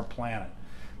for our planet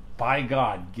by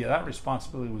God. That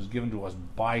responsibility was given to us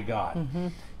by God. Mm-hmm.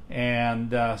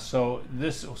 And so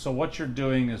what you're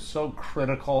doing is so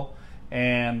critical.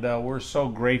 And we're so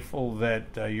grateful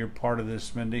that you're part of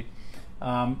this, Mindy.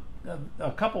 A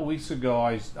couple weeks ago,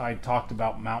 I talked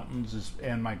about mountains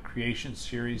and my creation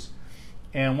series.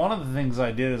 And one of the things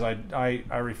I did is I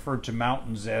referred to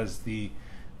mountains as the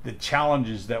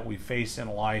challenges that we face in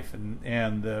life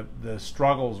and the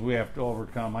struggles we have to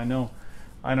overcome. I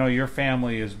know your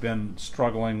family has been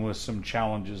struggling with some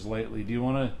challenges lately. Do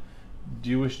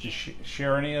you wish to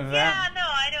share any of that? Yeah, no,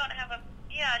 I don't have a.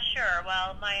 Yeah, sure.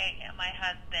 Well, my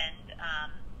husband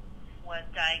was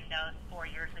diagnosed 4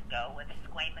 years ago with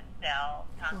squamous cell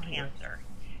tongue cancer,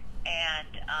 and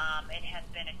it has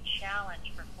been a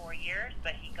challenge for 4 years,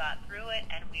 but he got through it,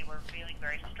 and we were feeling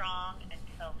very strong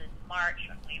until this March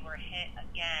when we were hit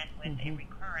again with a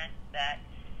recurrence that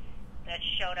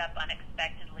showed up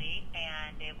unexpectedly,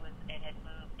 and it had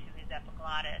moved to his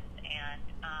epiglottis, and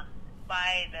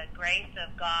by the grace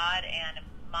of God and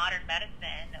modern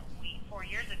medicine, 4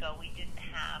 years ago, we didn't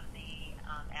have the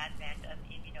advent of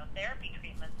immunotherapy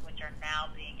treatments, which are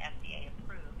now being FDA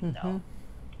approved. So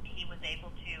he was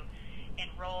able to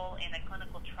enroll in a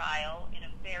clinical trial, in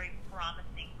a very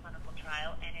promising clinical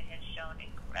trial, and it has shown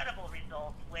incredible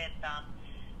results with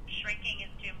shrinking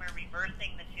his tumor,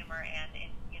 reversing the tumor, and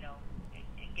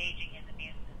engaging in the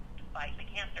immune system to fight the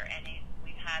cancer. And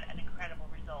we've had an incredible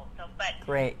result. So, but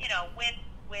great.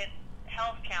 With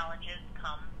health challenges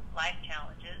come life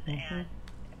challenges, and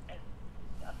as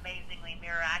amazingly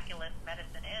miraculous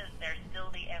medicine is, there's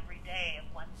still the everyday of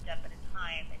one step at a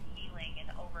time and healing and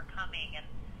overcoming, and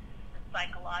the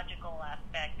psychological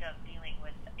aspect of dealing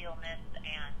with illness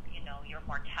and your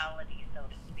mortality, so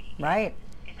to speak. Right.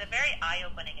 It's a very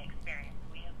eye-opening experience.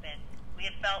 We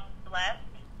have felt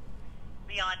blessed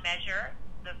beyond measure,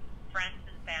 the friends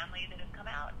and family that have come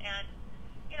out, and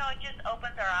it just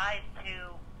opens our eyes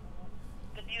to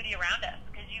the beauty around us,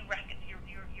 because you reckon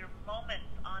your moments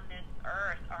on this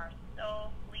earth are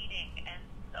so fleeting and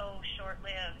so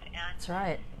short-lived, and that's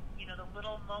right. The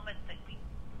little moments that we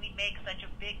make such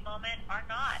a big moment are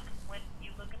not, when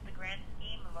you look at the grand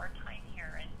scheme of our time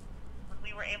here. And when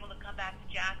we were able to come back to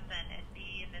Jackson and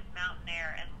be in this mountain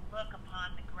air and look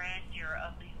upon the grandeur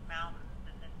of these mountains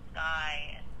and the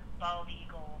sky and the bald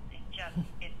eagles,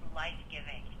 it's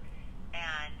life-giving,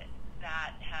 and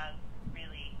that has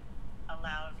really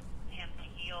allowed him to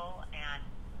heal, and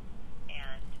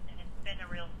it's been a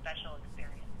real special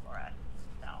experience for us.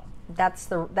 So that's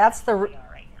the we are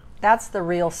right now. That's the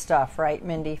real stuff, right,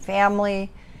 Mindy?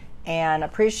 Family and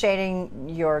appreciating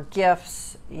your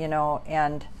gifts,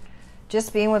 and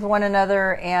just being with one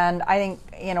another. And I think,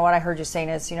 what I heard you saying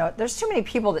is, there's too many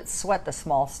people that sweat the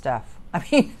small stuff. I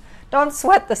mean, don't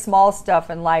sweat the small stuff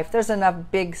in life. There's enough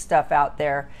big stuff out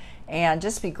there. And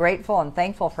just be grateful and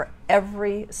thankful for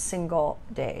every single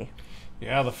day.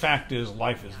 Yeah, the fact is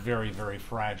life is very, very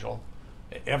fragile.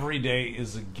 Every day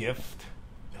is a gift.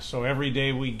 So every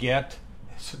day we get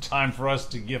It's a time for us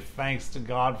to give thanks to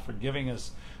God for giving us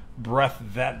breath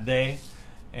that day.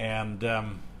 And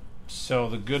so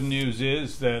the good news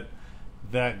is that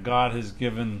God has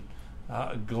given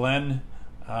Glenn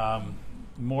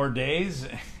more days,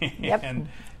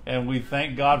 and we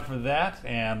thank God for that.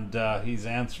 And He's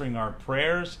answering our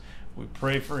prayers. We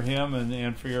pray for him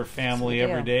and for your family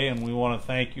every day, and we want to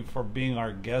thank you for being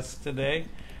our guest today.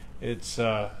 It's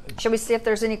Should we see if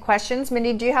there's any questions?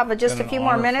 Mindy, do you have just a few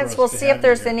more minutes? We'll see if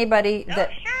there's anybody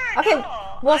that. Sure, okay,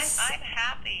 I'm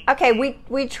happy. Okay,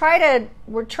 we're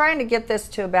trying to get this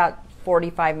to about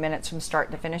 45 minutes from start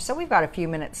to finish, so we've got a few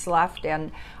minutes left,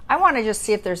 and I want to just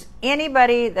see if there's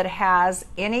anybody that has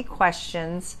any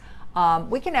questions.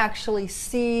 We can actually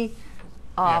see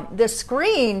the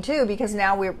screen too, because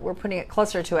now we're putting it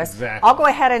closer to us. Exactly. I'll go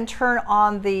ahead and turn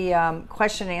on the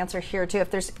question and answer here too. If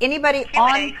there's anybody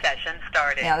Q&A session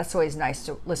started. Yeah, that's always nice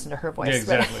to listen to her voice.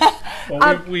 Yeah, exactly.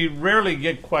 Well, we rarely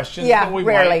get questions, but we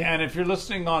rarely. might. And if you're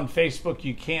listening on Facebook,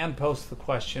 you can post the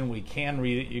question. We can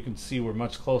read it. You can see we're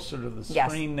much closer to the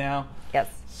screen now. Yes.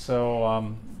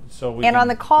 So, we and can, on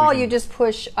the call, you just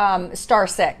push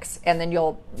 *6, and then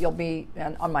you'll be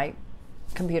on my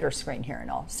computer screen here, and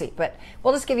I'll see. But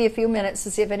we'll just give you a few minutes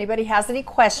to see if anybody has any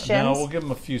questions. No, we'll give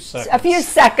them a few seconds. A few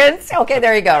seconds. Okay,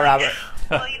 there you go, Robert.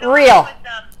 Well, you know, Real. I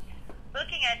was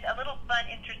looking at a little fun,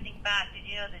 interesting fact. Did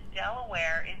you know that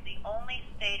Delaware is the only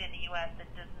state in the U.S. that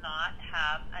does not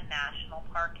have a national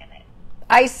park in it?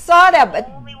 I saw that, but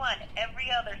Only one.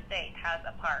 Every other state has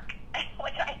a park,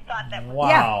 which I thought that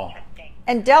was interesting.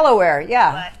 And Delaware,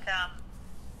 yeah. But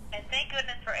and thank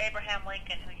goodness for Abraham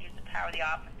Lincoln, who used the power of the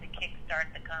office to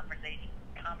kickstart the conservation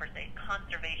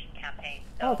campaign.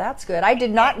 So, Oh, that's good. I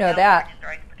did not know that. The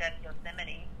right to protect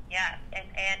Yosemite. Yes, and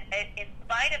in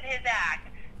spite of his act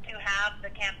to have the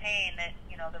campaign that,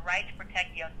 you know, the right to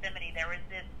protect Yosemite, there was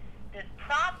this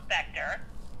prospector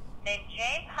named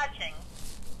James Hutchings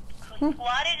who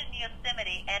squatted in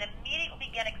Yosemite and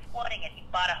immediately began exploiting it. He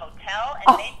bought a hotel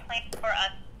and made plans for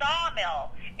a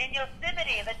sawmill in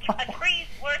Yosemite, a tree's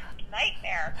worst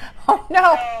nightmare. Oh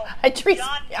no, so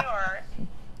John Muir.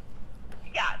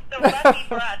 So lucky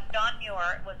for us, John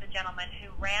Muir was a gentleman who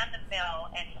ran the mill,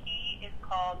 and he is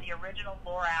called the original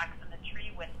Lorax and the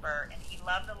Tree Whisperer, and he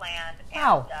loved the land.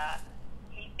 Wow. And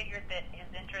he figured that his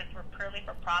interests were purely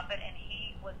for profit, and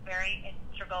he was very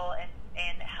integral in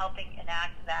helping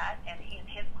enact that. And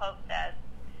his quote says,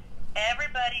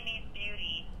 "Everybody needs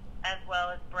beauty as well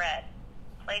as bread,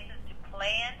 places to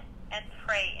play in and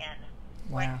pray in,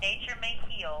 where nature may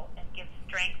heal and give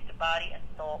strength to body and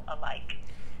soul alike."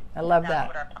 I love That's that.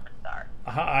 what our parks are.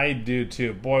 I do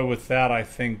too. Boy, with that, I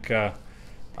think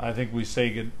we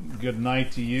say good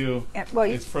night to you.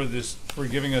 Well, it's for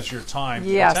giving us your time.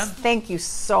 Yes, thank you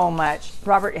so much.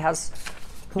 Robert has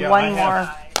one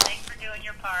more. Thanks for doing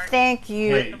your part. Thank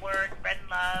you. Spread the word, spread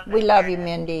love. We love you,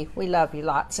 Mindy. We love you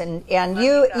lots. And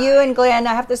you and Glenn,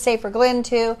 I have to say for Glenn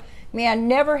too, man,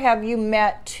 never have you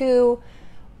met two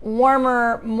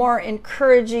warmer, more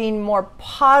encouraging, more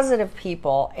positive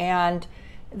people. And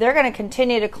they're going to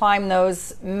continue to climb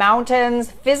those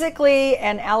mountains physically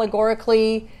and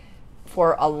allegorically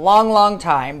for a long, long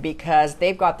time, because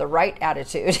they've got the right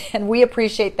attitude, and we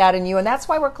appreciate that in you, and that's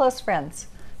why we're close friends.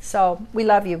 So we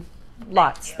love you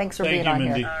lots. Thanks for being on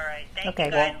Mindy. here. All right. Thank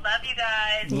you guys. Love you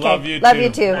guys. Love you too. Love you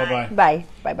too. Bye-bye. Bye.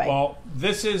 Bye-bye. Well,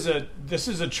 this is a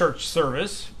church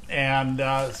service, and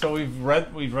so we've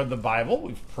read the Bible,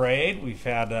 we've prayed, we've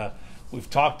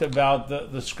talked about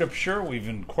the scripture, we've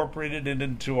incorporated it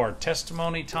into our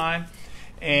testimony time,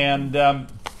 and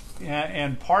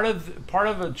part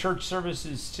of a church service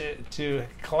is to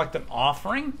collect an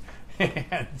offering.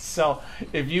 And so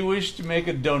if you wish to make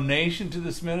a donation to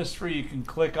this ministry, you can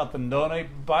click on the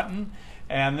donate button,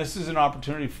 and this is an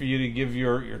opportunity for you to give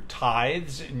your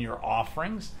tithes and your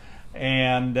offerings.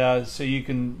 And so you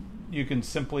can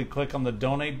simply click on the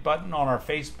donate button on our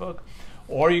Facebook,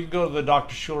 or you can go to the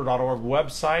drschuler.org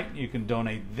website. You can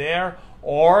donate there,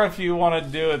 or if you want to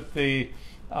do it the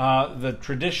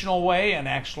traditional way and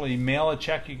actually mail a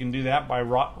check, you can do that by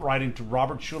writing to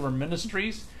Robert Schuler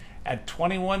Ministries at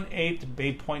 218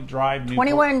 Bay Point Drive, Newport.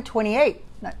 2128,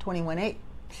 not 218.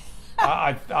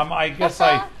 I guess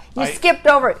you skipped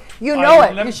over it. You know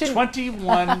it. You shouldn't.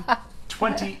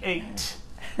 2128,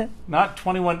 not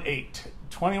 218.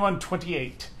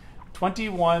 2128.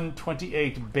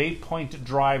 2128 Bay Point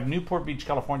Drive, Newport Beach,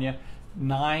 California,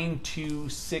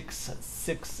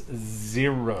 92660.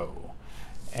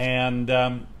 And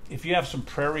if you have some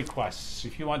prayer requests,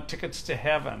 if you want tickets to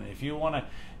heaven, if you want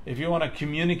to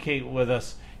communicate with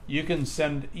us, you can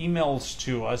send emails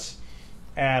to us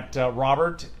at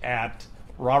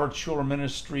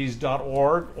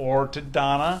robertschulerministries.org or to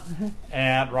Donna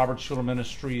at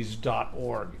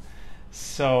robertschulerministries.org.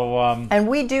 So, and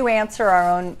we do answer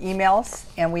our own emails,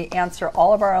 and we answer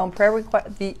all of our own prayer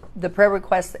requests, the prayer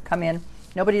requests that come in.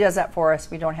 Nobody does that for us.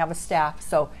 We don't have a staff.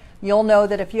 So you'll know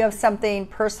that if you have something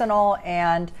personal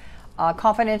and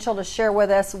confidential to share with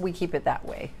us, we keep it that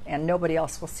way, and nobody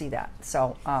else will see that.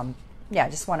 So, yeah, I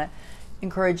just want to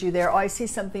encourage you there. Oh, I see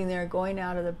something there, going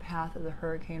out of the path of the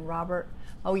hurricane, Robert.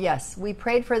 Oh, yes. We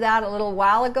prayed for that a little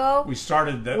while ago. we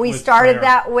started that. We with started prayer.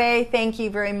 that way. Thank you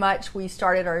very much. We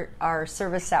started our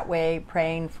service that way,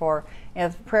 praying for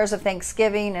prayers of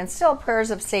thanksgiving and still prayers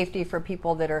of safety for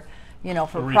people that are,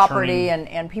 for property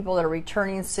and people that are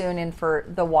returning soon, and for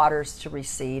the waters to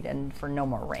recede and for no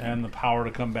more rain. And the power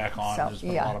to come back on. So, There's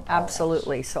been a yeah, lot of power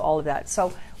absolutely. loss. So all of that.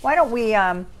 So why don't we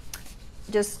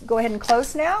just go ahead and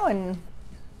close now, and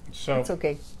So it's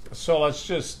okay. So let's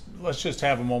just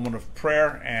have a moment of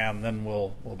prayer, and then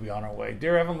we'll be on our way.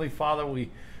 Dear Heavenly Father, we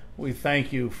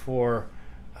thank you for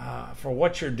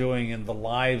what you're doing in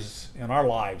our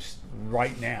lives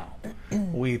right now.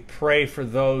 We pray for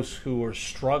those who are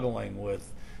struggling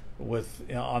with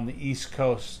on the East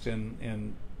Coast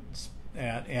and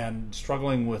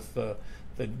struggling with the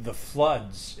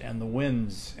floods and the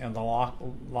winds and the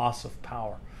loss of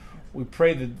power. We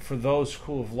pray that for those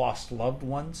who have lost loved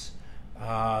ones,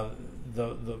 the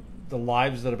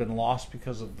lives that have been lost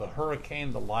because of the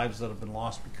hurricane, the lives that have been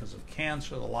lost because of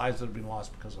cancer, the lives that have been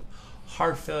lost because of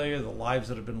heart failure, the lives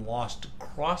that have been lost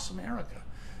across America,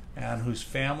 and whose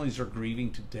families are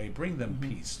grieving today. Bring them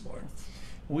peace, Lord.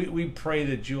 We pray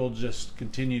that you'll just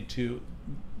continue to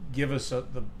give us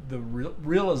the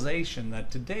realization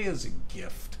that today is a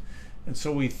gift. And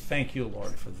so we thank you,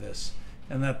 Lord, for this.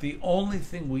 And that the only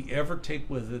thing we ever take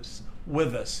with us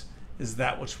is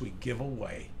that which we give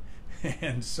away.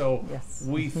 And so Yes.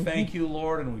 we thank you,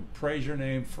 Lord, and we praise your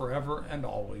name forever and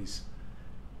always.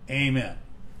 Amen.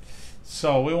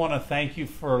 So we want to thank you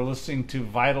for listening to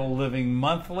Vital Living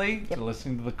Monthly, for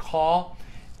listening to the call.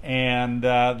 And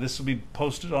this will be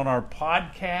posted on our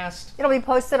podcast. It'll be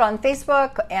posted on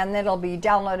Facebook, and then it'll be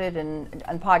downloaded and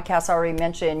podcasts. I already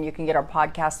mentioned you can get our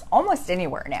podcast almost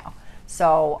anywhere now.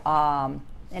 So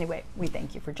anyway, we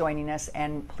thank you for joining us,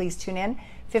 and please tune in.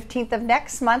 15th of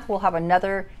next month, we'll have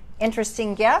another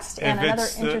interesting guest and another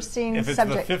interesting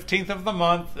subject. If it's the 15th of the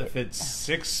month, if it's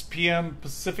 6 p.m.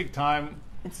 Pacific time,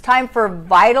 it's time for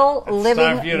Vital Living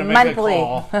time for you to Monthly. Make a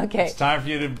call. Okay. It's time for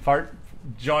you to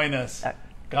join us.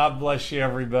 God bless you,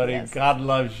 everybody. Yes. God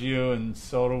loves you, and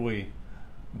so do we.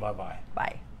 Bye-bye.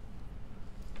 Bye.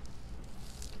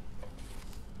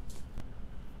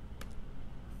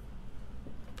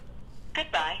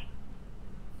 Goodbye.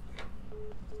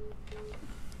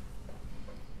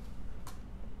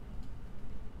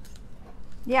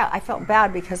 Yeah, I felt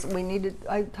bad because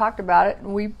I talked about it,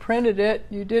 and we printed it.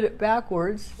 You did it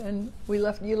backwards, and you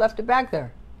left it back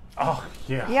there. Oh,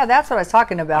 yeah. Yeah, that's what I was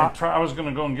talking about. I was going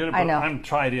to go and get it, but I know. I'm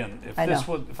tied in. If I this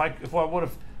know. was, if I would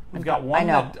have, we've got one I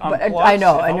know, that but unplugged. I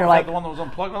know, if and I you're would've like, had the one that was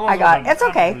unplugged. I got it. It's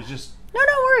okay. It was just, No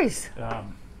worries.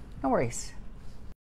 No worries.